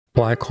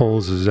black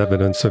holes as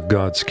evidence of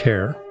God's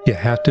care. You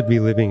have to be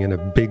living in a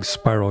big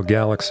spiral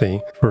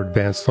galaxy for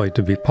advanced light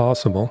to be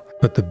possible,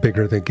 but the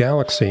bigger the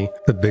galaxy,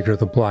 the bigger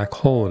the black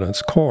hole at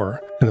its core,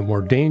 and the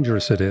more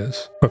dangerous it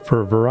is. But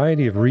for a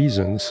variety of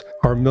reasons,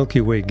 our Milky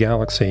Way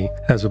galaxy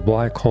has a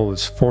black hole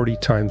that's 40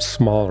 times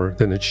smaller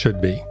than it should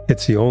be.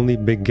 It's the only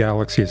big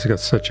galaxy that's got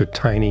such a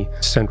tiny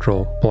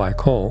central black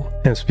hole,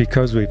 and it's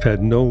because we've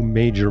had no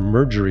major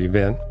merger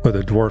event with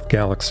a dwarf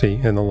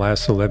galaxy in the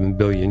last 11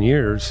 billion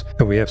years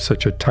that we have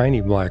such a tiny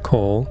black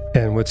hole.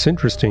 And what's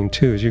interesting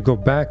too is you go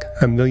back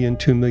 1 million,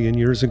 2 million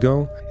years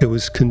ago, it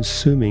was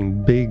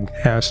consuming big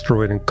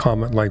asteroid and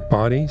comet-like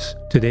bodies.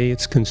 Today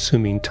it's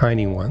consuming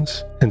tiny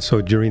ones. And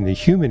so during the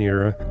human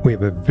era, we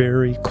have a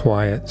very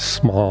quiet,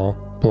 small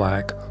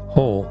black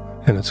hole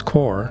in its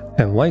core.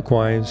 And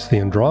likewise, the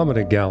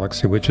Andromeda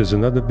galaxy, which is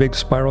another big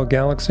spiral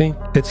galaxy,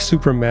 its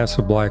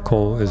supermassive black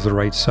hole is the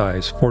right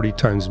size, 40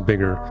 times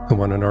bigger than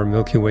one in our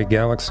Milky Way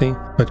galaxy,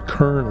 but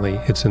currently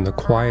it's in the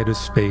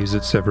quietest phase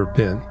it's ever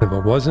been. If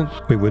it wasn't,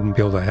 we wouldn't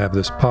be able to have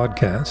this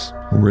podcast.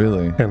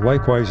 Really? And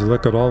likewise, you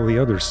look at all the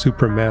other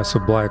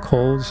supermassive black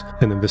holes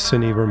in the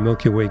vicinity of our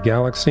Milky Way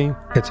galaxy,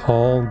 it's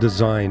all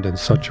designed in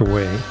such a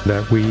way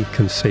that we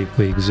can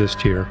safely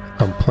exist here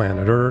on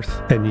planet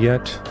Earth. And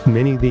yet,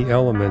 many of the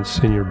elements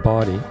in your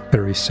body that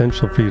are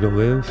essential for you to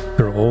live,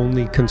 they're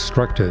only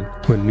constructed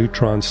when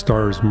neutron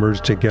stars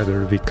merge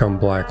together to become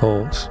black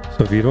holes.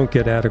 So if you don't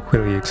get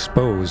adequately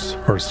exposed,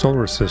 our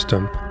solar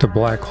system, to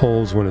black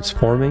holes when it's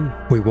forming,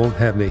 we won't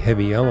have the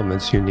heavy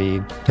elements you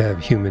need to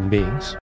have human beings.